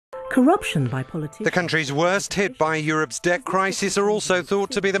Corruption by politicians. The countries worst hit by Europe's debt crisis are also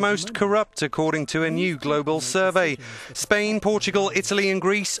thought to be the most corrupt, according to a new global survey. Spain, Portugal, Italy and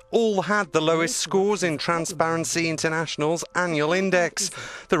Greece all had the lowest scores in Transparency International's annual index.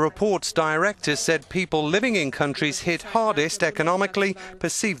 The report's director said people living in countries hit hardest economically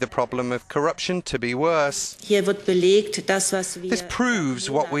perceive the problem of corruption to be worse. This proves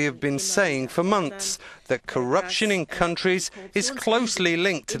what we have been saying for months, that corruption in countries is closely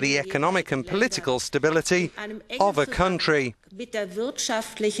linked to the economic and political stability of a country.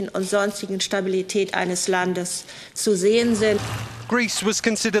 Greece was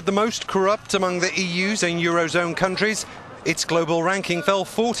considered the most corrupt among the EU's and eurozone countries. Its global ranking fell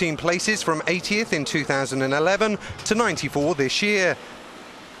 14 places from 80th in 2011 to 94 this year.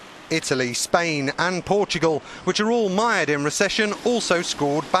 Italy, Spain and Portugal, which are all mired in recession, also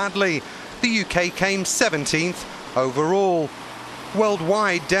scored badly. The UK came 17th overall.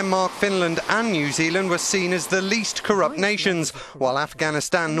 Worldwide, Denmark, Finland and New Zealand were seen as the least corrupt nations, while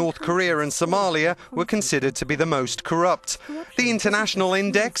Afghanistan, North Korea and Somalia were considered to be the most corrupt. The international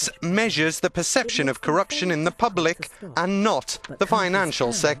index measures the perception of corruption in the public and not the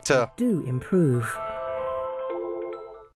financial sector. Do improve.